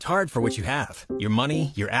worked hard for what you have. Your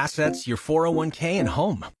money, your assets, your 401k, and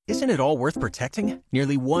home. Isn't it all worth protecting?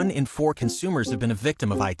 Nearly 1 in 4 consumers have been a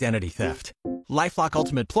victim of identity theft. LifeLock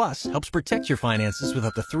Ultimate Plus helps protect your finances with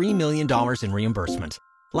up to $3 million in reimbursement.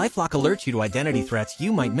 LifeLock alerts you to identity threats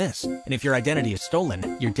you might miss. And if your identity is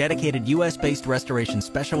stolen, your dedicated U.S.-based restoration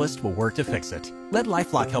specialist will work to fix it. Let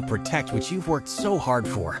LifeLock help protect what you've worked so hard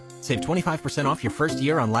for. Save 25% off your first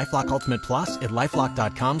year on LifeLock Ultimate Plus at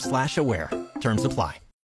LifeLock.com/aware. Terms apply.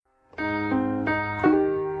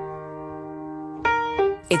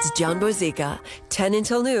 It's John Bozica, 10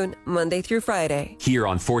 until noon, Monday through Friday. Here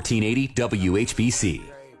on 1480 WHBC.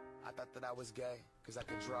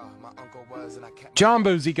 John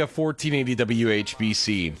Bozica, 1480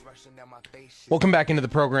 WHBC. Welcome back into the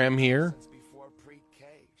program here.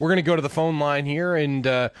 We're going to go to the phone line here and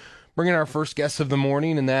bring in our first guest of the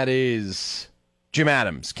morning, and that is Jim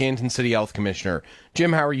Adams, Canton City Health Commissioner.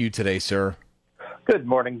 Jim, how are you today, sir? Good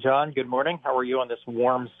morning, John. Good morning. How are you on this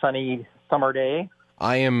warm, sunny summer day?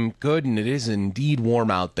 I am good, and it is indeed warm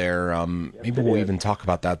out there. Maybe we'll even talk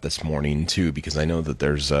about that this morning, too, because I know that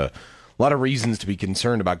there's a lot of reasons to be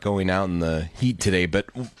concerned about going out in the heat today. But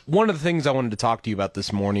one of the things I wanted to talk to you about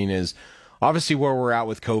this morning is obviously where we're at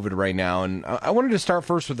with COVID right now. And I wanted to start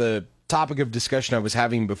first with a topic of discussion I was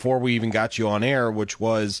having before we even got you on air, which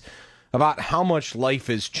was about how much life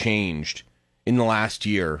has changed in the last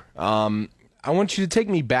year. I want you to take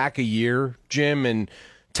me back a year, Jim, and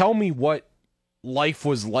tell me what life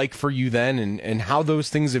was like for you then and how those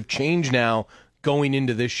things have changed now going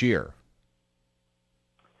into this year.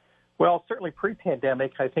 Well, certainly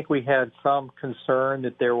pre-pandemic, I think we had some concern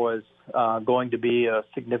that there was going to be a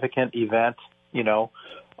significant event,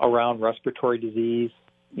 around respiratory disease,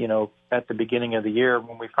 at the beginning of the year.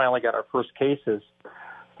 When we finally got our first cases,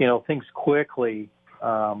 things quickly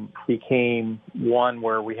became one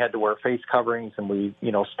where we had to wear face coverings and we,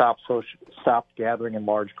 stopped gathering in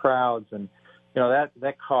large crowds. And,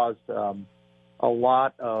 that caused a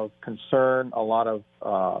lot of concern, a lot of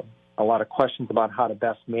questions about how to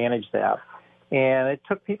best manage that. And it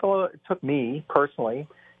took me personally,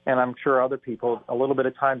 and I'm sure other people, a little bit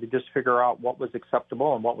of time to just figure out what was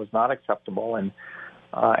acceptable and what was not acceptable. And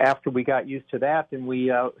after we got used to that, then we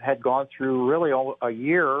had gone through really a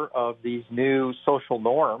year of these new social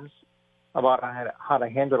norms about how to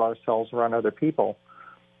handle ourselves around other people.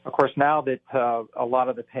 Of course, now that a lot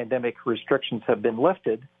of the pandemic restrictions have been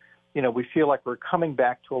lifted, we feel like we're coming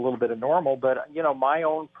back to a little bit of normal. But, my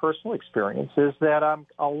own personal experience is that I'm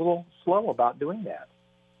a little slow about doing that.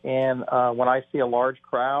 And when I see a large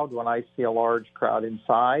crowd,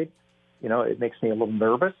 inside, it makes me a little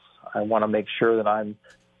nervous. I want to make sure that I'm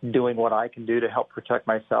doing what I can do to help protect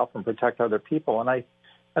myself and protect other people. And I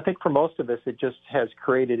think for most of us, it just has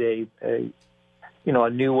created a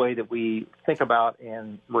new way that we think about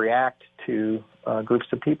and react to groups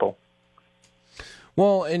of people.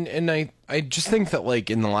 Well, and I just think that, like,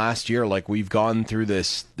 in the last year, like, we've gone through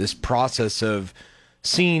this process of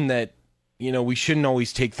seeing that, we shouldn't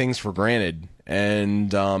always take things for granted.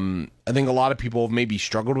 And I think a lot of people have maybe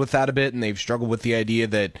struggled with that a bit, and they've struggled with the idea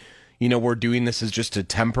that, we're doing this as just a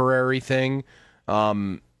temporary thing.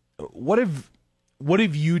 What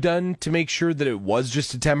have you done to make sure that it was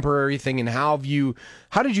just a temporary thing, and how did you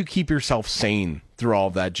keep yourself sane through all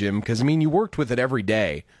of that, Jim? Because, you worked with it every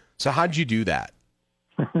day. So how'd you do that?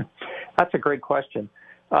 That's a great question.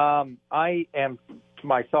 I am,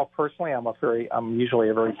 myself personally, I'm usually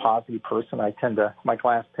a very positive person. My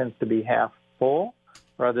glass tends to be half full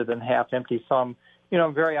rather than half empty. So I'm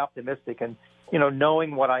very optimistic. And,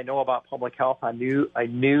 knowing what I know about public health, I knew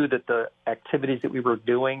that the activities that we were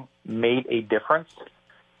doing made a difference.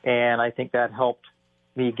 And I think that helped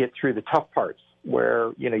me get through the tough parts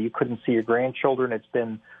where, you couldn't see your grandchildren. It's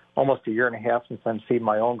been almost a year and a half since I'm seeing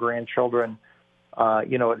my own grandchildren.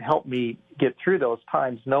 It helped me get through those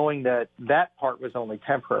times knowing that part was only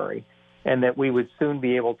temporary and that we would soon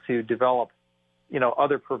be able to develop,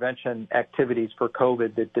 other prevention activities for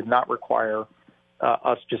COVID that did not require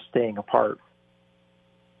us just staying apart.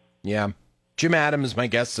 Yeah. Jim Adams, my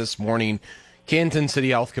guest this morning, Canton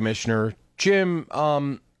City Health Commissioner. Jim,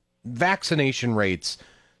 vaccination rates.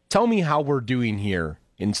 Tell me how we're doing here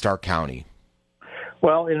in Stark County.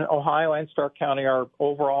 Well, in Ohio and Stark County, our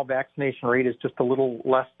overall vaccination rate is just a little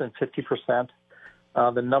less than 50%.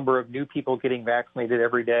 The number of new people getting vaccinated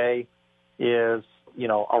every day is,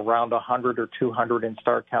 around 100 or 200 in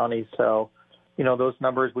Stark County. So, those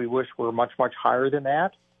numbers we wish were much, much higher than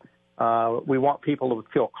that. We want people to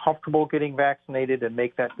feel comfortable getting vaccinated and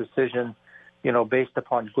make that decision, based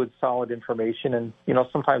upon good, solid information. And,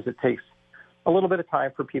 sometimes it takes a little bit of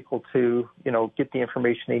time for people to, get the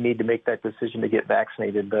information they need to make that decision to get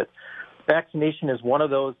vaccinated. But vaccination is one of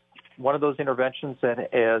those interventions that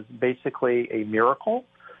is basically a miracle,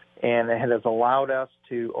 and it has allowed us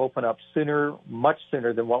to open up sooner, much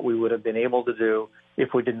sooner than what we would have been able to do if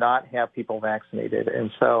we did not have people vaccinated.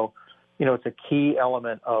 And so, it's a key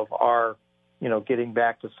element of our, getting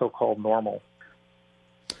back to so-called normal.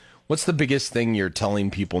 What's the biggest thing you're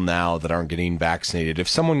telling people now that aren't getting vaccinated? If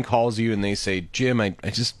someone calls you and they say, Jim, I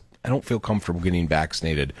don't feel comfortable getting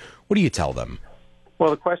vaccinated, what do you tell them?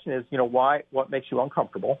 Well, the question is, what makes you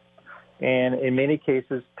uncomfortable? And in many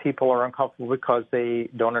cases, people are uncomfortable because they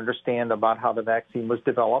don't understand about how the vaccine was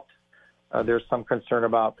developed. There's some concern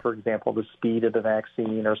about, for example, the speed of the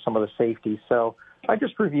vaccine or some of the safety. So I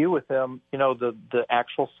just review with them, the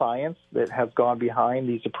actual science that has gone behind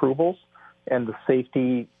these approvals and the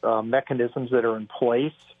safety mechanisms that are in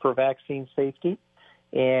place for vaccine safety,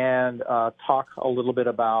 and talk a little bit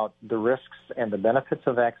about the risks and the benefits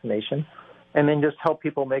of vaccination, and then just help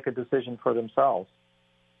people make a decision for themselves.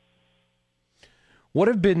 What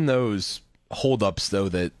have been those holdups, though,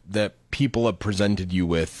 that people have presented you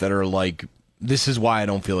with that are like, this is why I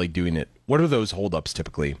don't feel like doing it? What are those holdups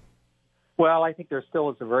typically? Well, I think there still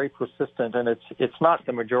is a very persistent, and it's not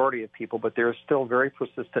the majority of people, but there are still very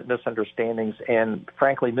persistent misunderstandings and,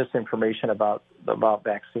 frankly, misinformation about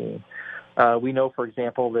vaccine. We know, for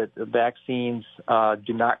example, that vaccines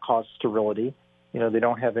do not cause sterility. They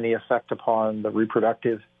don't have any effect upon the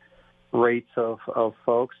reproductive rates of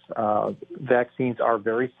folks. Vaccines are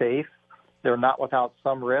very safe. They're not without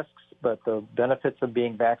some risks, but the benefits of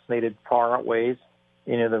being vaccinated far outweighs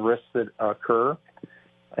the risks that occur.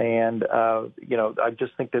 And I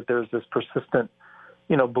just think that there's this persistent,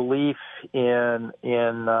 belief in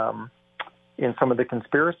some of the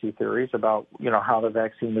conspiracy theories about how the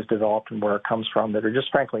vaccine was developed and where it comes from that are just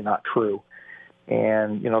frankly not true.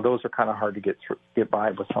 And those are kind of hard to get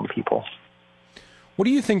by with some people. What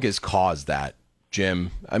do you think has caused that,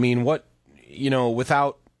 Jim? I mean,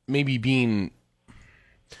 without maybe being,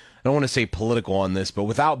 I don't want to say political on this, but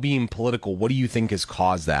without being political, what do you think has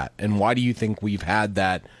caused that? And why do you think we've had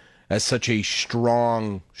that as such a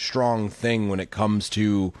strong thing when it comes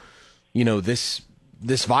to, this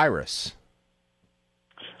virus?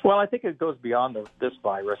 Well, I think it goes beyond this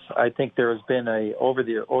virus. I think there has been over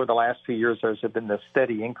the last few years, there's been a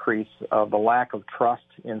steady increase of the lack of trust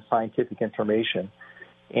in scientific information.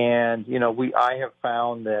 And, I have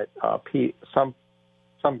found that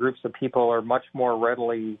some groups of people are much more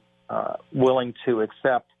readily willing to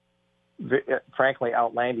accept, frankly,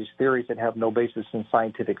 outlandish theories that have no basis in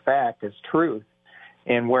scientific fact as truth.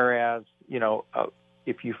 And whereas,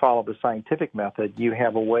 if you follow the scientific method, you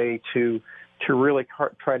have a way to really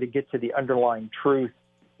try to get to the underlying truth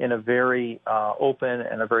in a very open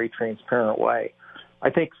and a very transparent way. I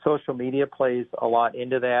think social media plays a lot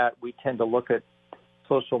into that. We tend to look at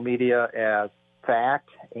social media as fact,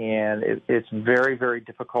 and it's very, very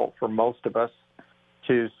difficult for most of us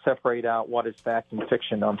to separate out what is fact and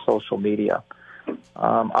fiction on social media.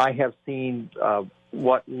 I have seen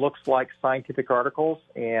what looks like scientific articles,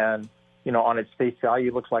 and on its face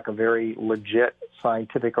value looks like a very legit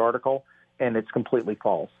scientific article, and it's completely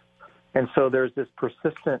false. And so there's this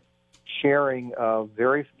persistent sharing of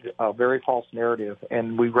very false narrative,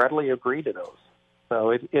 and we readily agree to those.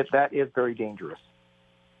 So that is very dangerous.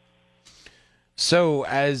 So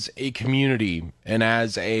as a community and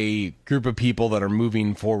as a group of people that are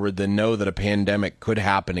moving forward that know that a pandemic could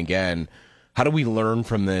happen again, how do we learn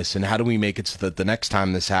from this, and how do we make it so that the next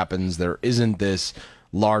time this happens, there isn't this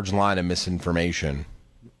large line of misinformation?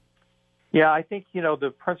 Yeah, I think,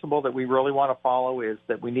 the principle that we really want to follow is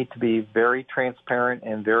that we need to be very transparent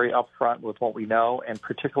and very upfront with what we know, and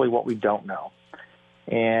particularly what we don't know.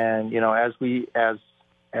 And, as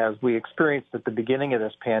we experienced at the beginning of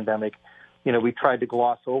this pandemic, we tried to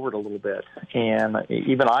gloss over it a little bit. And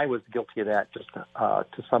even I was guilty of that just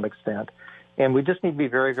to some extent. And we just need to be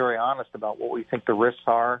very, very honest about what we think the risks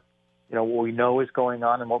are, what we know is going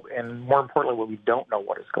on, and more importantly, what we don't know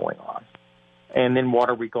what is going on. And then what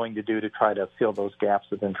are we going to do to try to fill those gaps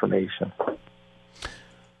of information?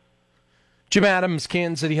 Jim Adams,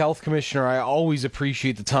 Kansas City Health Commissioner, I always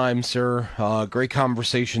appreciate the time, sir. Great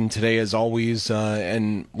conversation today, as always.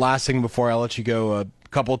 And last thing before I let you go, a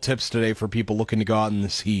couple of tips today for people looking to go out in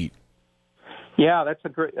this heat. Yeah, that's a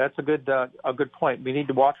good point. We need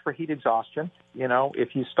to watch for heat exhaustion.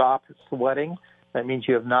 If you stop sweating, that means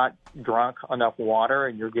you have not drunk enough water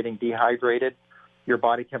and you're getting dehydrated. Your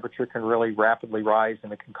body temperature can really rapidly rise,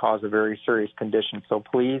 and it can cause a very serious condition. So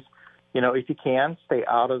please, if you can, stay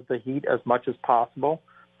out of the heat as much as possible.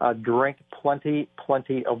 Drink plenty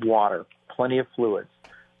of water. plenty of fluids,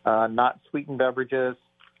 not sweetened beverages,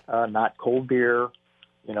 not cold beer,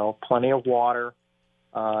 plenty of water.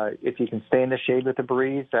 If you can stay in the shade with the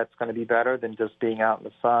breeze, that's going to be better than just being out in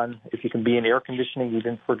the sun. If you can be in air conditioning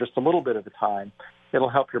even for just a little bit of the time, it'll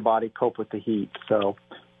help your body cope with the heat. So,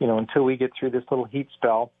 until we get through this little heat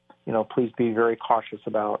spell, please be very cautious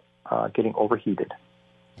about getting overheated.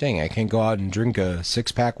 Dang, I can't go out and drink a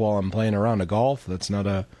 6-pack while I'm playing a round of golf. That's not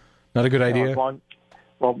a good idea.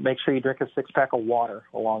 Well, make sure you drink a 6-pack of water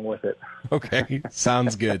along with it. Okay,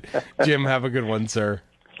 sounds good. Jim, have a good one, sir.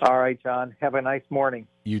 All right, John. Have a nice morning.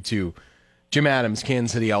 You too. Jim Adams,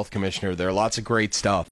 Kansas City Health Commissioner. There are lots of great stuff.